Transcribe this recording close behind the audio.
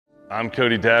I'm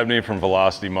Cody Dabney from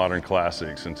Velocity Modern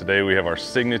Classics, and today we have our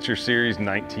Signature Series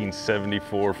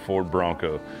 1974 Ford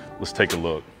Bronco. Let's take a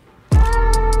look. So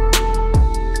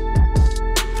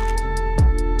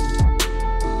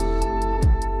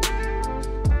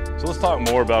let's talk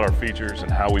more about our features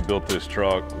and how we built this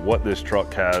truck, what this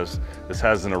truck has. This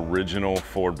has an original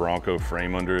Ford Bronco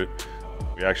frame under it.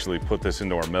 We actually put this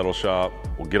into our metal shop.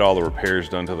 We'll get all the repairs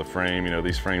done to the frame. You know,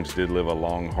 these frames did live a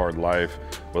long, hard life,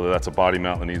 whether that's a body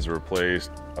mount that needs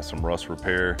replaced, some rust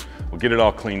repair. We'll get it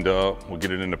all cleaned up. We'll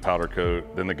get it into powder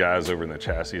coat. Then the guys over in the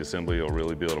chassis assembly will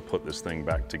really be able to put this thing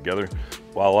back together.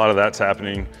 While a lot of that's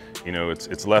happening, you know,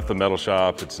 it's left the metal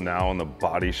shop. It's now in the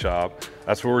body shop.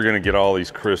 That's where we're gonna get all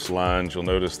these crisp lines. You'll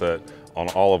notice that on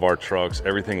all of our trucks,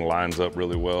 everything lines up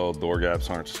really well. Door gaps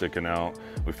aren't sticking out.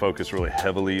 We focus really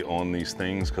heavily on these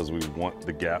things because we want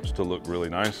the gaps to look really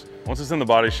nice. Once it's in the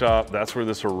body shop, that's where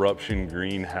this eruption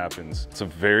green happens. It's a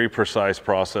very precise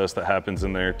process that happens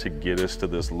in there to get us to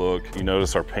this look. You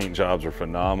notice our paint jobs are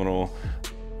phenomenal.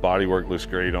 Bodywork looks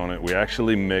great on it. We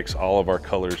actually mix all of our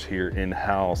colors here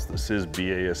in-house. This is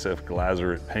BASF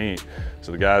Glazerite paint.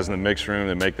 So the guys in the mix room,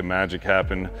 they make the magic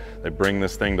happen. They bring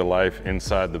this thing to life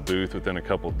inside the booth within a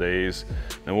couple days.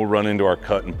 Then we'll run into our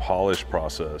cut and polish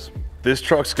process. This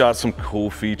truck's got some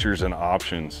cool features and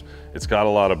options. It's got a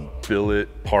lot of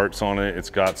billet parts on it.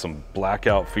 It's got some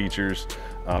blackout features.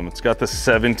 It's got the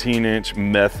 17-inch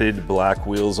Method black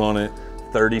wheels on it.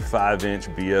 35-inch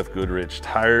BF Goodrich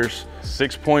tires,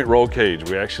 6-point roll cage.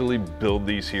 We actually build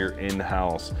these here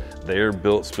in-house. They are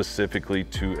built specifically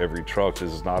to every truck.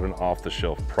 This is not an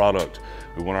off-the-shelf product.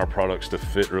 We want our products to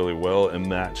fit really well and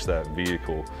match that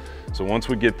vehicle. So once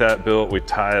we get that built, we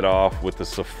tie it off with the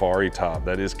Safari top.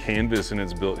 That is canvas and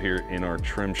it's built here in our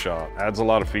trim shop. Adds a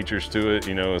lot of features to it,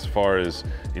 you know, as far as,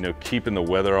 you know, keeping the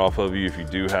weather off of you if you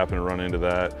do happen to run into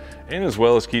that, and as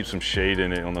well as keep some shade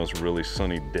in it on those really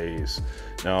sunny days.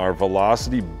 Now our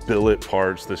Velocity billet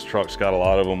parts, this truck's got a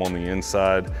lot of them on the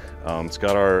inside. It's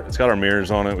got our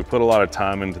mirrors on it. We put a lot of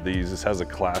time into these. This has a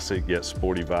classic yet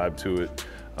sporty vibe to it.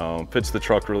 Fits the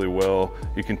truck really well.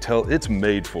 You can tell it's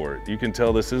made for it. You can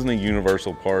tell this isn't a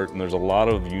universal part, and there's a lot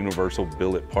of universal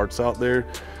billet parts out there.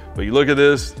 But you look at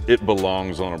this, it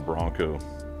belongs on a Bronco.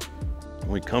 When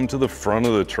we come to the front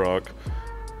of the truck,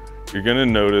 you're gonna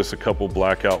notice a couple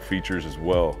blackout features as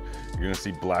well. You're gonna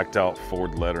see blacked out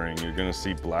Ford lettering. You're gonna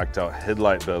see blacked out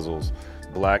headlight bezels,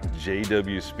 black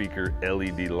JW speaker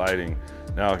LED lighting.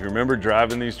 Now, if you remember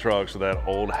driving these trucks with that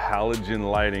old halogen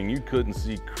lighting, you couldn't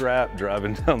see crap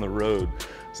driving down the road.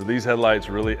 So these headlights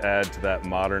really add to that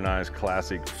modernized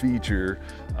classic feature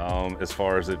as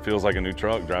far as it feels like a new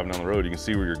truck driving down the road. You can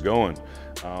see where you're going.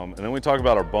 And then we talk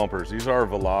about our bumpers. These are our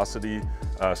Velocity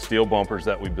steel bumpers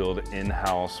that we build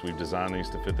in-house. We've designed these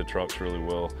to fit the trucks really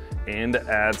well and to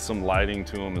add some lighting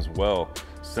to them as well.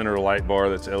 Center light bar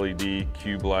that's LED,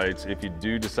 cube lights. If you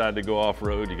do decide to go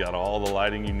off-road, you got all the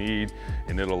lighting you need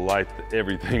and it'll light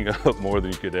everything up more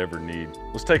than you could ever need.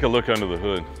 Let's take a look under the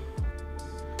hood.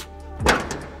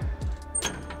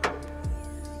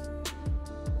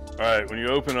 All right, when you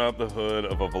open up the hood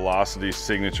of a Velocity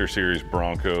Signature Series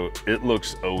Bronco, it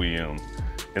looks OEM,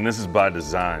 and this is by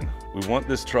design. We want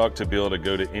this truck to be able to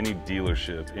go to any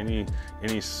dealership,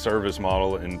 any service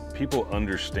model, and people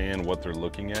understand what they're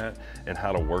looking at and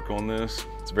how to work on this.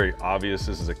 It's very obvious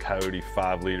this is a Coyote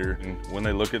 5-liter, and when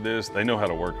they look at this, they know how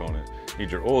to work on it. You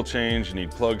need your oil change, you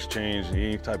need plugs changed, you need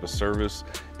any type of service.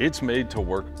 It's made to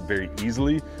work very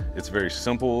easily, it's very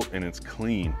simple, and it's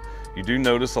clean. You do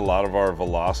notice a lot of our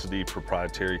Velocity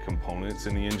proprietary components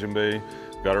in the engine bay.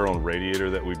 We've got our own radiator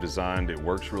that we've designed. It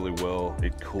works really well.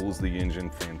 It cools the engine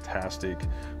fantastic.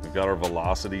 We've got our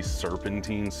Velocity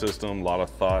serpentine system. A lot of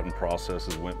thought and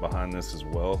processes went behind this as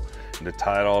well. And to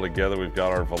tie it all together, we've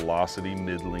got our Velocity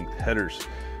mid-length headers.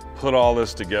 Put all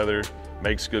this together,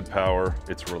 makes good power,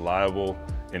 it's reliable,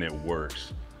 and it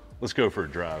works. Let's go for a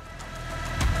drive.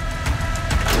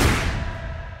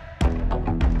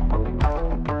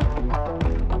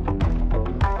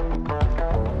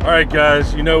 All right,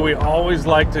 guys, you know, we always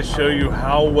like to show you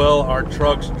how well our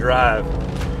trucks drive.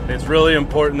 It's really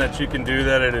important that you can do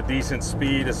that at a decent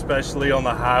speed, especially on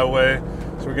the highway.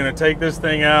 So we're gonna take this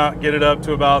thing out, get it up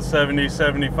to about 70,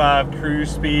 75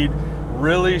 cruise speed,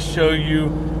 really show you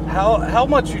how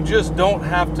much you just don't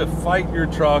have to fight your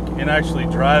truck and actually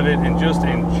drive it and just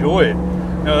enjoy it.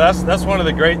 You know, that's one of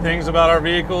the great things about our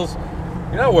vehicles.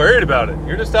 You're not worried about it.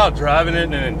 You're just out driving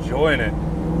it and enjoying it.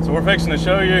 So we're fixing to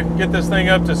show you, get this thing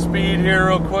up to speed here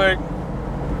real quick.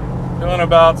 Doing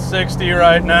about 60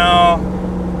 right now.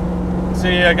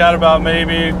 See, I got about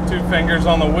maybe 2 fingers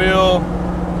on the wheel.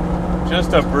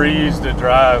 Just a breeze to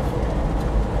drive.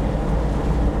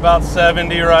 about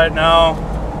 70 right now.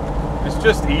 It's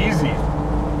just easy.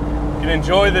 You can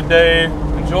enjoy the day,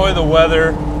 enjoy the weather,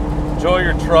 enjoy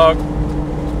your truck.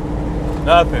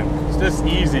 Nothing. It's just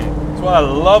easy. That's what I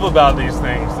love about these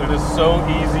things. They're just so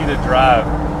easy to drive.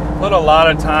 Put a lot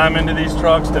of time into these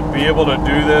trucks to be able to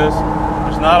do this.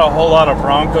 There's not a whole lot of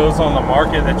Broncos on the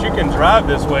market that you can drive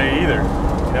this way either.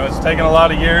 You know, it's taken a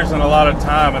lot of years and a lot of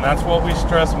time, and that's what we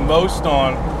stress most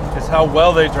on, is how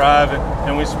well they drive,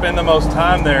 and we spend the most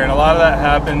time there, and a lot of that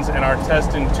happens in our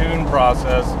test and tune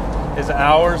process, is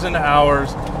hours and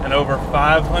hours and over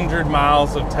 500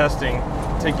 miles of testing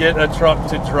to get a truck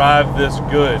to drive this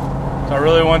good. So I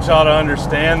really want y'all to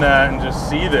understand that and just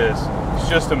see this. It's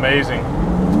just amazing.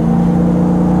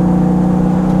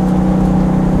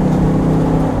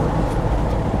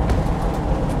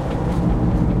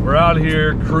 We're out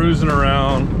here cruising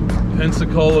around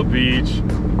Pensacola Beach,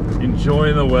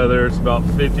 enjoying the weather. It's about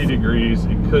 50 degrees.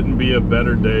 It couldn't be a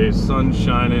better day. Sun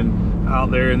shining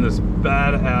out there in this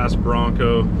badass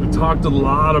Bronco. We talked a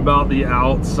lot about the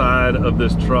outside of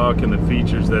this truck and the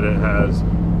features that it has.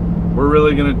 We're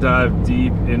really gonna dive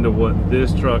deep into what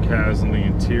this truck has in the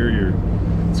interior.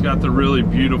 It's got the really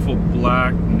beautiful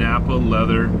black Napa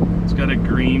leather. It's got a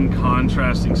green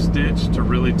contrasting stitch to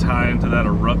really tie into that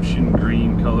Eruption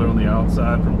green color on the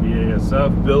outside from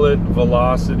BASF. Billet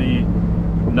velocity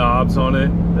knobs on it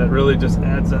that really just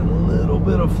adds that little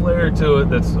bit of flair to it.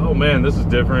 That's, oh man, this is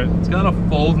different. It's got a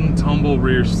fold and tumble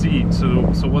rear seat. So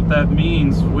what that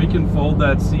means, we can fold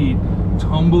that seat,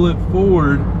 tumble it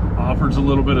forward, offers a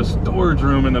little bit of storage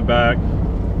room in the back.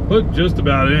 Put just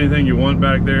about anything you want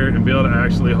back there and be able to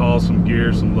actually haul some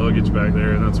gear, some luggage back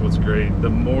there, and that's what's great. The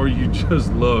more you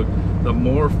just look, the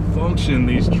more function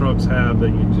these trucks have that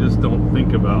you just don't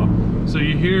think about. So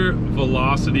you hear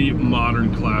Velocity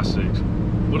Modern Classics.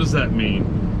 What does that mean?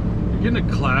 You're getting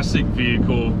a classic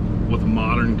vehicle with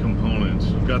modern components.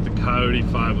 You've got the Coyote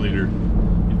 5-liter.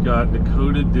 You've got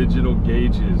Dakota digital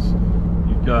gauges.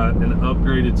 You've got an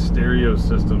upgraded stereo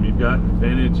system. You've got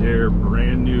Vintage Air,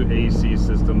 brand new AC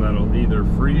system that'll either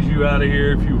freeze you out of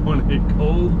here if you want it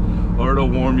cold, or it'll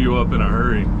warm you up in a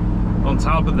hurry. On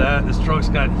top of that, this truck's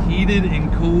got heated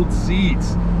and cooled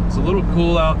seats. It's a little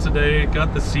cool out today. It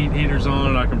got the seat heaters on,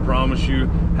 and I can promise you,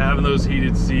 having those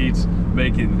heated seats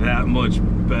make it that much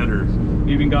better.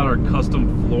 We even got our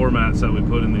custom floor mats that we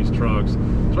put in these trucks.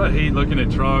 That's what I hate looking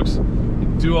at trucks.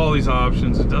 You do all these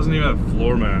options, it doesn't even have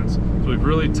floor mats. So we've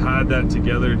really tied that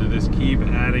together to just keep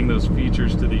adding those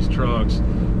features to these trucks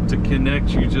to connect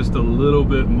you just a little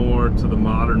bit more to the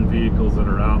modern vehicles that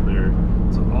are out there.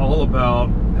 It's all about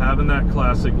having that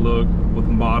classic look with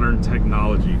modern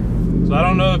technology. So I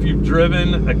don't know if you've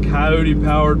driven a Coyote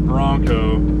powered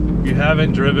Bronco. If you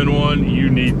haven't driven one, you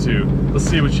need to. Let's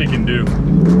see what she can do.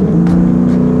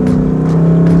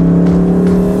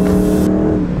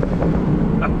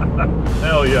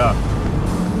 Hell yeah.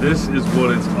 This is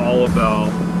what it's all about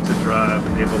to drive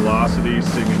a Velocity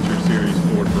signature